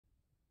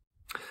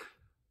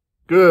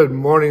Good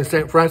morning,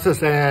 St.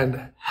 Francis,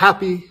 and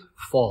happy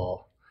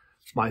fall.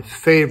 It's my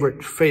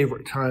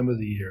favorite time of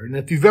the year. And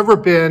if you've ever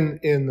been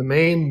in the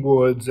Maine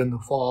woods in the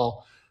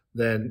fall,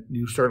 then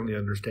you certainly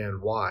understand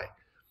why.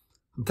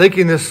 I'm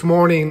thinking this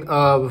morning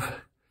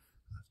of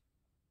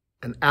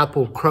an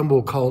apple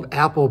crumble called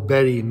Apple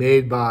Betty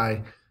made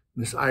by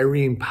Miss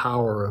Irene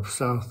Power of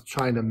South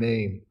China,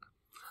 Maine.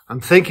 I'm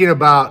thinking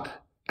about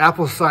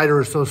apple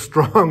cider so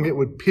strong it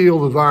would peel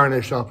the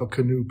varnish off a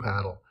canoe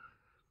paddle.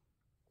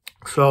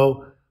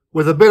 So,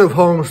 with a bit of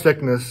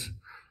homesickness,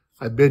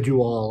 I bid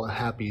you all a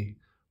happy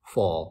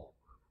fall.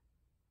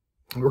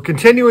 We're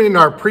continuing in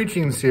our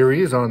preaching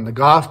series on the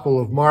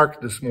Gospel of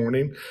Mark this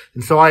morning,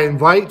 and so I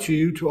invite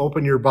you to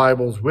open your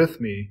Bibles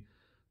with me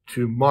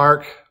to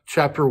Mark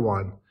chapter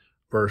 1,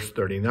 verse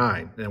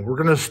 39. And we're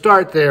going to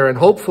start there, and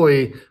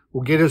hopefully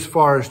we'll get as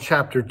far as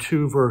chapter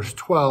 2, verse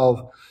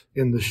 12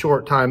 in the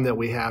short time that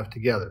we have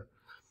together.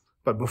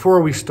 But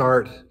before we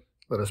start,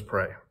 let us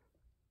pray.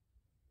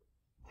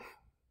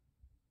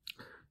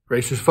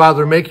 Gracious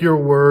Father, make your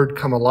word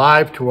come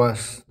alive to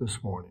us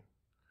this morning.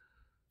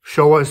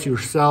 Show us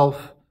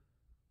yourself,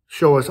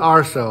 show us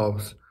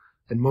ourselves,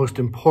 and most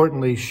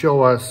importantly,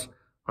 show us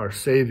our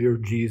Savior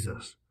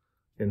Jesus,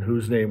 in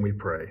whose name we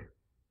pray.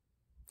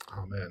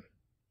 Amen.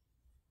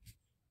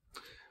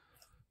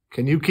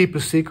 Can you keep a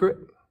secret?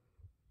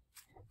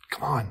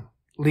 Come on,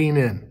 lean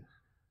in.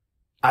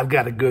 I've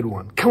got a good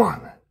one. Come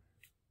on.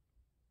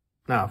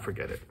 Now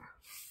forget it.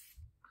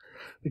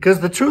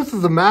 Because the truth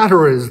of the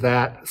matter is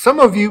that some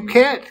of you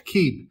can't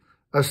keep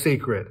a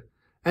secret,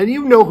 and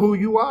you know who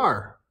you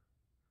are.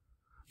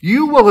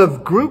 You will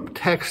have group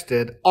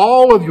texted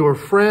all of your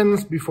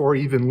friends before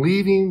even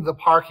leaving the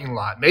parking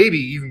lot, maybe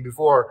even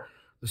before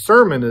the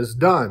sermon is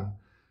done,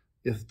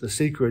 if the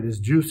secret is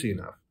juicy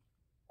enough.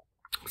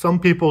 Some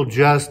people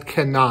just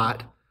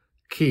cannot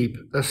keep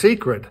a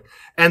secret,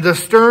 and the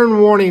stern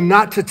warning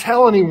not to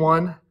tell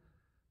anyone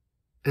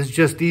is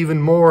just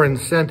even more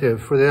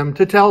incentive for them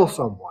to tell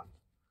someone.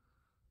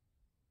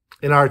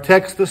 In our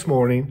text this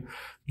morning,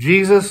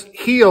 Jesus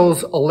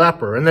heals a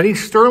leper, and then he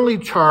sternly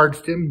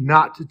charged him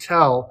not to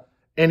tell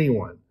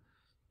anyone.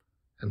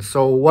 And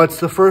so what's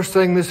the first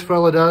thing this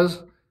fella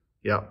does?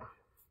 Yep.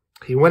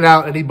 He went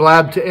out and he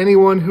blabbed to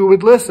anyone who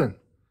would listen.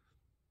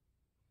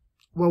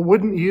 Well,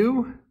 wouldn't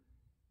you?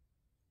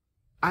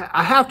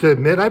 I have to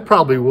admit, I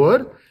probably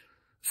would.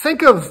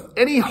 Think of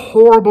any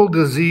horrible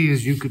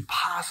disease you could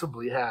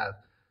possibly have.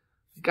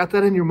 You got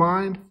that in your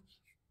mind?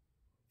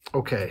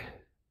 Okay.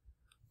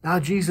 Now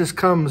Jesus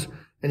comes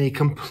and he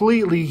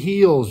completely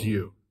heals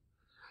you.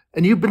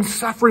 And you've been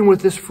suffering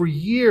with this for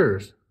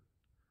years.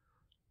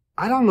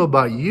 I don't know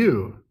about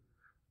you,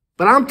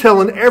 but I'm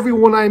telling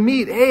everyone I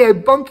meet, hey, I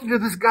bumped into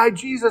this guy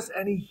Jesus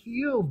and he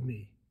healed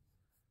me.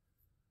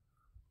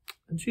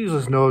 And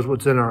Jesus knows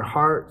what's in our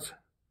hearts.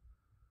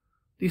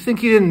 Do you think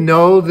he didn't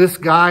know this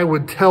guy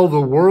would tell the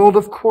world?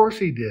 Of course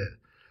he did.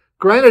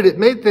 Granted, it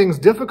made things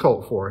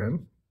difficult for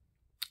him.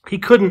 He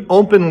couldn't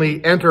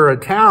openly enter a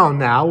town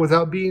now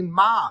without being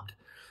mobbed.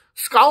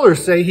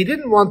 Scholars say he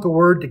didn't want the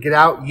word to get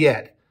out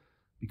yet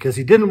because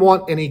he didn't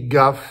want any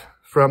guff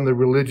from the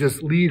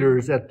religious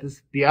leaders at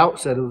the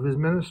outset of his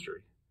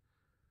ministry.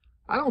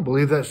 I don't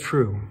believe that's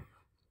true.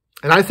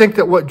 And I think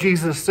that what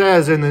Jesus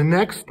says in the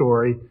next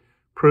story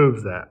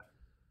proves that.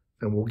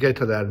 And we'll get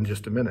to that in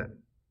just a minute.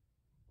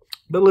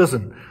 But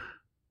listen,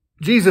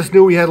 Jesus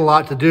knew he had a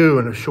lot to do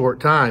in a short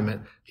time,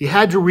 and he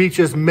had to reach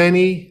as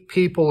many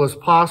people as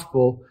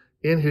possible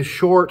in his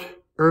short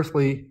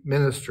earthly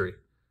ministry.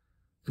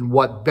 And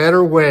what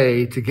better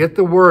way to get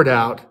the word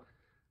out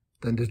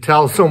than to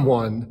tell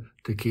someone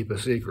to keep a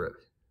secret?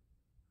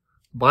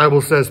 The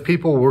Bible says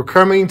people were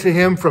coming to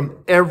him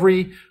from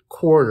every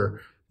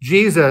quarter.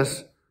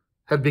 Jesus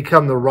had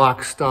become the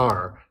rock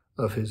star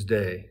of his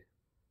day.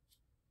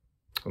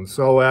 And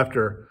so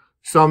after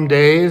some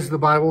days, the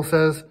Bible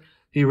says,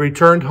 he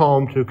returned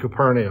home to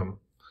Capernaum,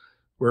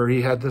 where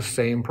he had the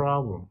same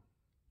problem.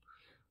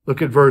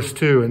 Look at verse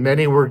 2. And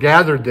many were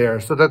gathered there,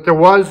 so that there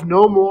was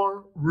no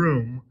more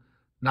room,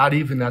 not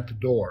even at the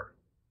door.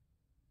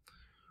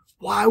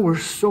 Why were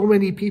so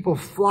many people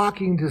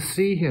flocking to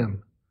see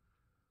him?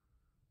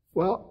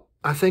 Well,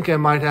 I think I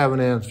might have an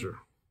answer.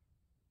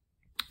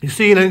 You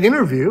see, in an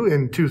interview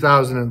in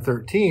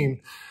 2013,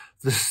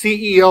 the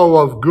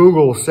CEO of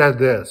Google said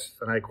this,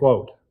 and I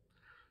quote,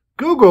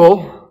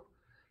 "Google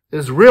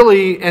is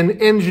really an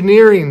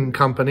engineering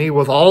company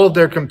with all of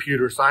their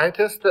computer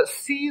scientists that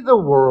see the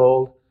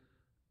world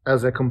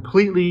as a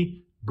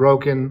completely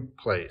broken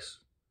place."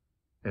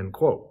 End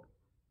quote.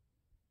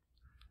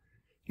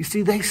 You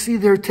see, they see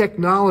their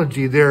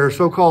technology, their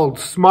so-called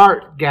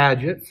smart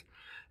gadgets,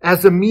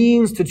 as a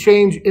means to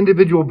change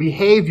individual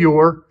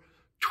behavior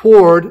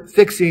toward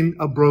fixing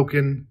a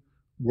broken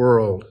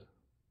world.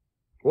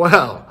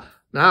 Well,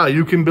 now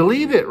you can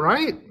believe it,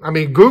 right? I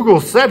mean,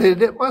 Google said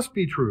it, it must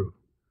be true.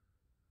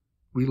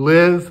 We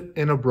live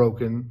in a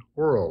broken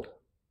world.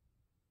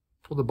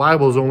 Well, the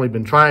Bible's only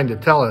been trying to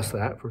tell us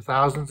that for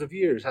thousands of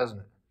years, hasn't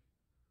it?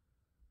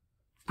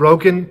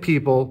 Broken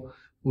people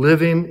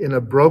living in a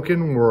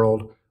broken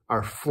world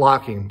are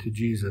flocking to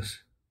Jesus.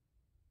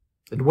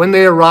 And when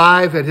they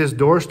arrive at his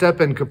doorstep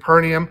in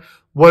Capernaum,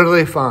 what do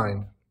they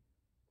find?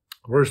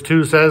 Verse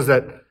 2 says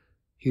that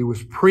he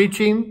was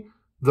preaching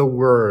the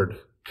word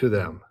to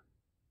them.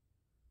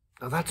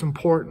 Now that's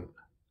important.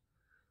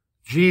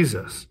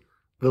 Jesus,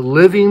 the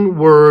living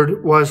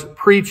word, was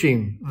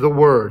preaching the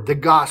word, the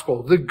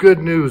gospel, the good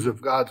news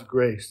of God's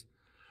grace.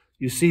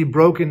 You see,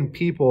 broken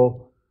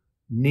people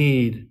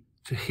need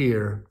to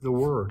hear the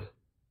word.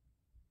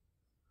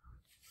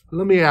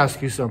 Let me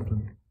ask you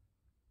something.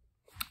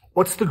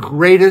 What's the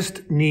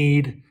greatest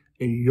need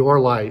in your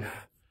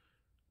life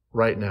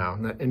right now?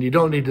 And you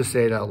don't need to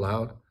say it out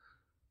loud,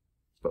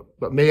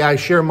 but may I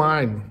share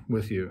mine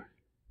with you?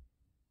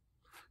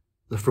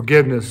 The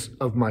forgiveness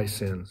of my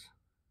sins.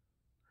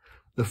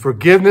 The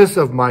forgiveness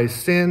of my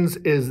sins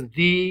is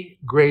the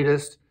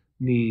greatest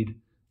need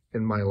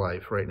in my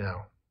life right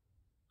now.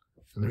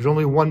 And there's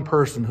only one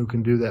person who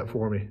can do that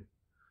for me.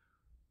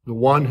 The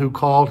one who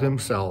called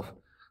himself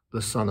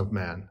the Son of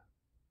Man.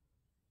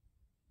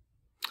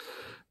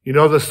 You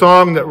know, the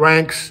song that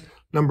ranks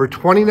number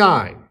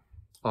 29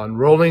 on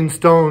Rolling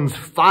Stone's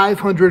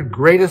 500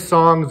 greatest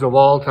songs of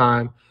all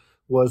time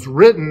was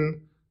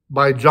written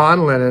by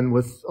John Lennon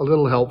with a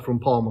little help from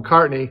Paul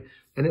McCartney,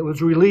 and it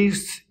was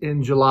released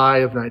in July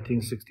of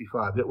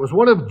 1965. It was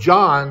one of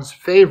John's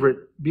favorite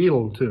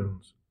Beatle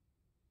tunes.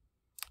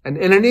 And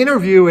in an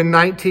interview in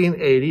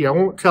 1980, I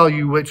won't tell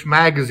you which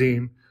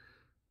magazine,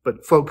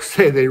 but folks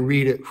say they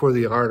read it for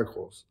the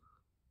articles.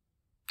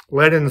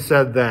 Lennon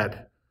said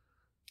that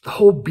the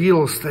whole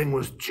Beatles thing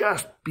was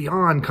just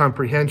beyond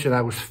comprehension.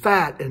 I was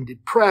fat and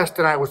depressed,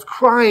 and I was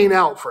crying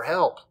out for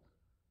help.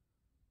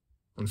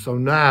 And so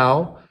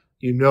now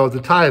you know the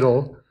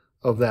title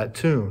of that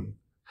tune,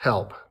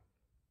 Help.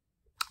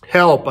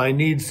 Help, I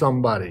need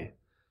somebody.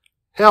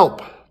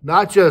 Help,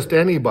 not just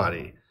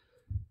anybody.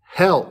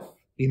 Help,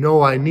 you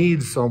know I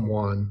need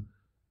someone.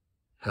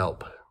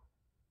 Help.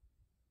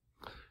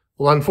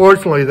 Well,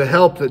 unfortunately, the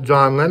help that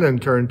John Lennon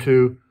turned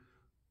to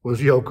was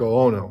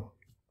Yoko Ono.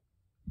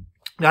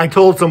 I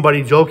told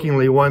somebody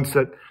jokingly once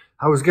that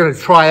I was going to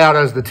try out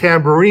as the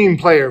tambourine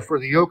player for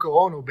the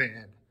Yoko Ono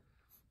band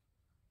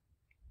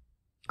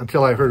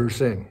until I heard her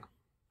sing.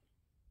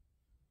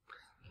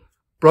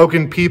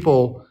 Broken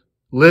people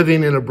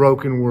living in a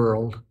broken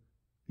world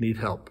need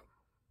help.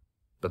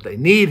 But they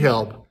need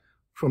help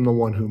from the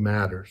one who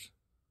matters.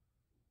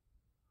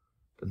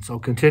 And so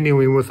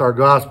continuing with our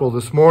gospel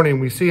this morning,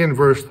 we see in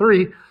verse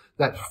 3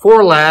 that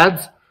 4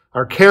 lads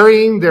are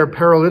carrying their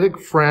paralytic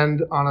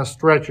friend on a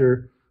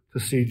stretcher to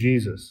see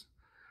Jesus.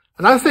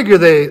 And I figure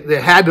they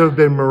had to have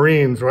been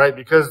Marines, right?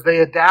 Because they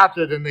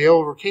adapted and they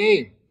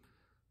overcame.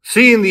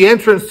 Seeing the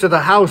entrance to the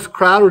house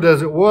crowded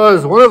as it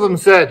was, one of them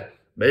said,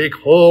 "Make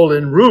hole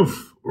in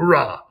roof,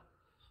 hoorah!"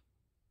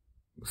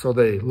 So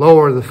they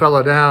lower the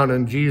fellow down,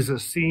 and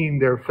Jesus, seeing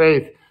their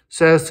faith,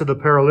 says to the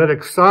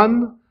paralytic,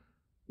 "Son,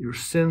 your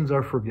sins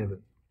are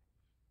forgiven."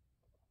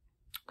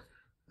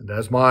 And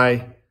as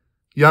my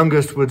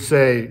youngest would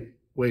say,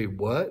 "Wait,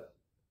 what?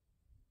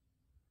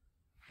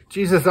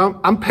 Jesus,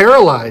 I'm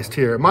paralyzed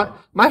here.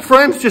 My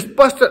friends just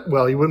busted,"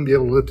 well, he wouldn't be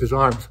able to lift his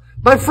arms.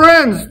 "My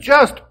friends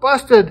just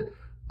busted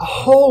a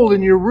hole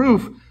in your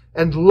roof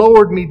and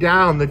lowered me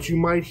down that you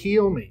might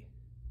heal me."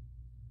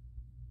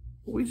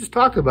 We just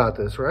talked about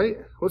this, right?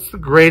 What's the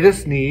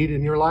greatest need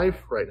in your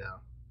life right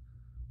now?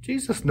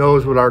 Jesus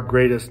knows what our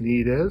greatest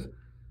need is.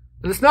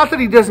 And it's not that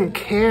he doesn't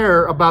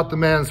care about the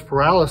man's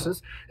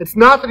paralysis. It's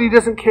not that he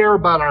doesn't care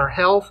about our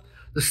health,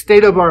 the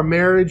state of our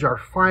marriage, our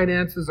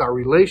finances, our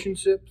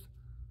relationships.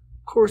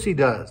 Of course he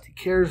does. He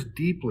cares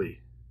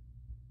deeply.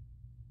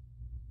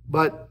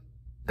 But,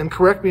 and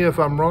correct me if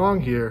I'm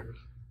wrong here,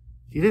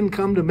 he didn't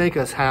come to make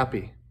us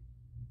happy.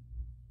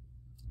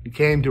 He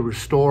came to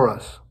restore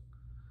us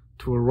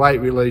to a right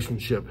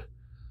relationship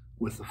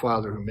with the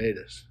Father who made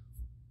us.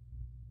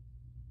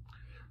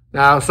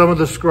 Now, some of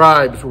the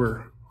scribes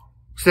were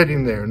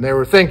sitting there and they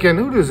were thinking,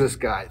 who does this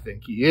guy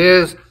think he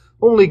is?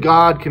 Only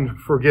God can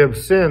forgive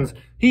sins.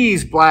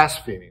 He's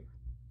blaspheming.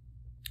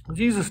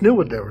 Jesus knew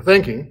what they were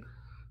thinking.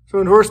 So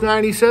in verse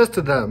 9, he says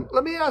to them,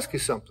 let me ask you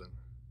something.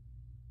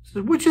 He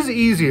says, which is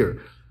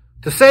easier,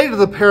 to say to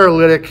the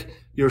paralytic,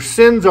 your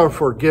sins are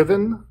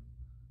forgiven,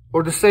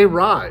 or to say,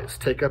 rise,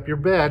 take up your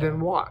bed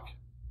and walk?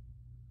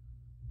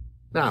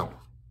 Now,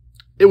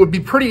 it would be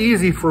pretty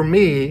easy for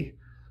me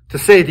to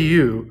say to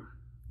you,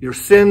 your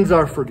sins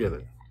are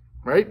forgiven,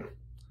 right?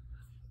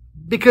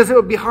 Because it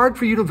would be hard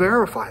for you to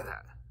verify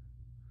that.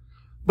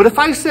 But if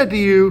I said to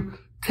you,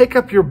 take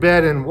up your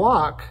bed and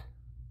walk,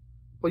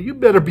 well, you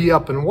better be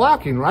up and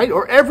walking, right?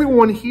 Or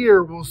everyone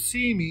here will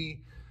see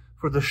me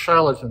for the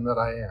charlatan that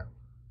I am.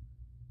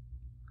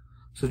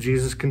 So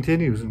Jesus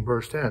continues in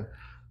verse 10.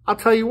 I'll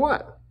tell you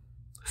what.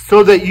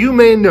 So that you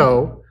may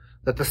know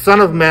that the Son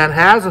of Man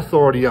has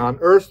authority on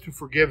earth to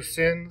forgive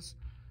sins,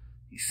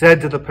 he said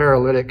to the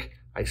paralytic,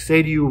 I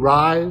say to you,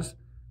 rise,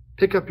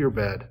 pick up your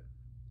bed,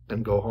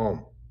 and go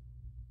home.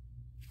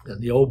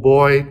 And the old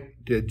boy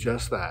did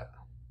just that.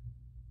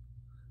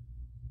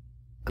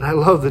 And I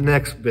love the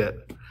next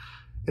bit.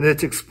 and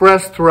it's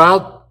expressed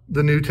throughout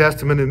the New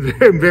Testament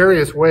in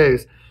various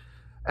ways.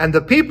 And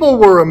the people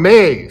were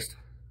amazed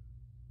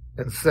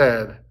and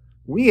said,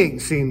 "We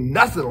ain't seen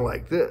nothing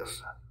like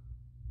this."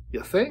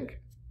 You think?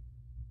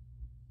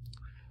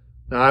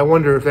 Now, I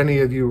wonder if any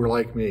of you were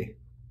like me.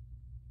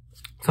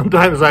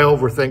 Sometimes I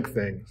overthink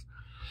things.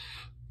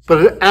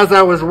 But as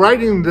I was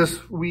writing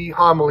this wee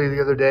homily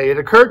the other day, it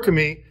occurred to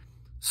me,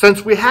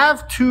 since we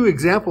have two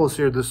examples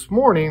here this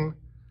morning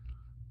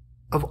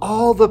of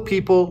all the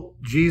people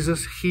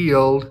Jesus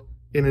healed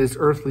in his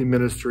earthly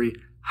ministry,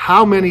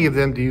 how many of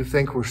them do you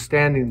think were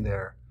standing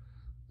there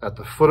at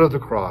the foot of the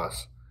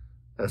cross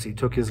as he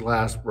took his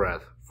last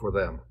breath for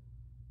them?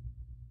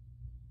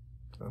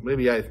 Well,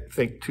 maybe I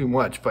think too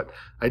much, but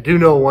I do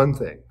know one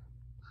thing.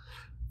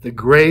 The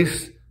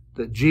grace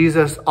that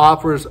Jesus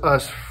offers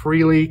us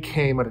freely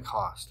came at a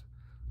cost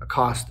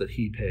that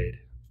he paid.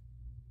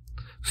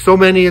 So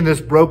many in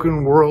this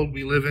broken world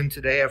we live in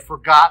today have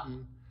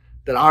forgotten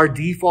that our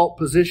default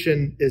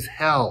position is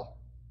hell,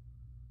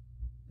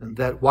 and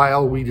that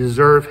while we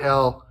deserve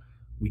hell,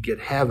 we get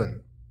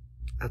heaven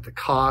at the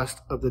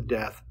cost of the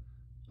death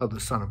of the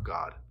Son of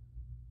God.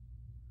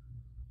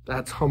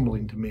 That's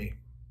humbling to me,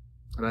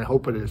 and I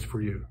hope it is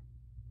for you.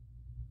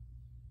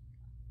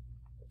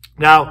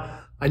 Now,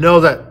 I know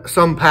that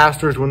some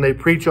pastors, when they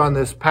preach on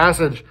this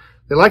passage,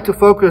 they like to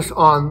focus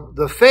on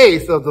the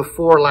faith of the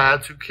four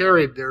lads who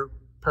carried their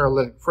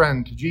paralytic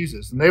friend to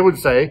Jesus. And they would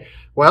say,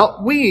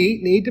 well, we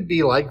need to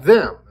be like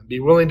them and be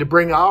willing to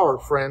bring our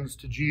friends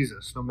to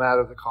Jesus, no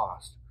matter the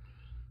cost.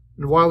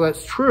 And while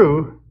that's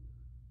true,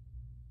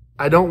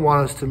 I don't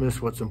want us to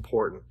miss what's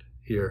important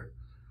here.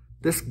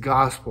 This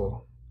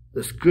gospel,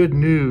 this good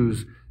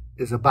news,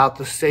 is about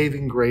the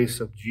saving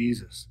grace of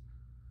Jesus,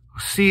 who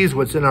sees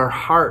what's in our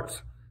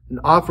hearts and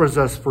offers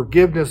us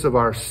forgiveness of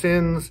our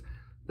sins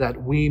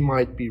that we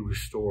might be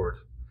restored.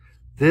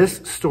 This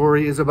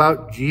story is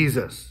about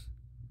Jesus,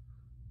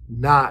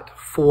 not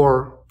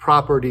for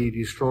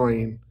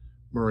property-destroying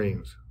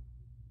Marines.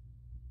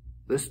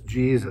 This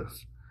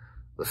Jesus,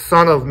 the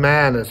Son of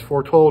Man, as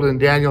foretold in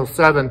Daniel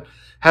 7,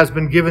 has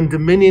been given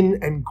dominion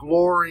and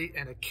glory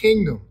and a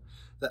kingdom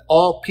that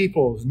all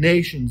peoples,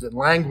 nations, and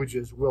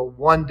languages will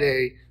one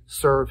day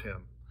serve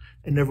him.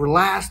 An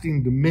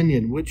everlasting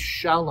dominion which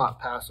shall not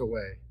pass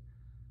away,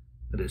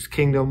 that his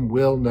kingdom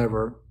will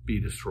never be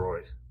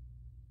destroyed.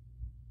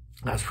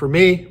 As for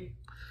me,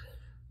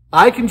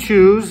 I can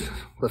choose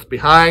what's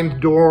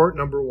behind door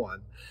number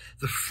 1,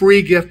 the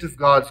free gift of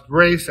God's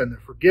grace and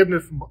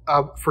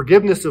the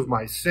forgiveness of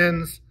my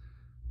sins,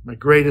 my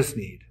greatest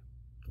need.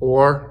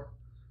 Or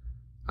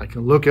I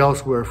can look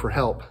elsewhere for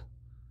help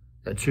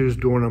and choose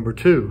door number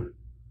 2,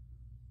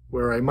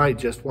 where I might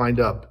just wind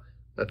up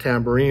a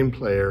tambourine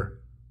player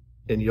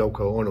in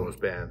Yoko Ono's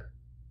band.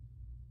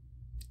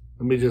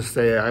 Let me just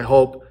say, I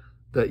hope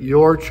that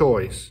your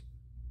choice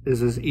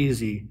is as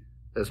easy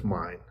as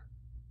mine.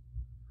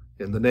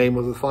 In the name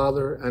of the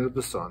Father, and of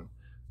the Son,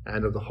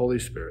 and of the Holy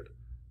Spirit.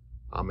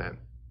 Amen.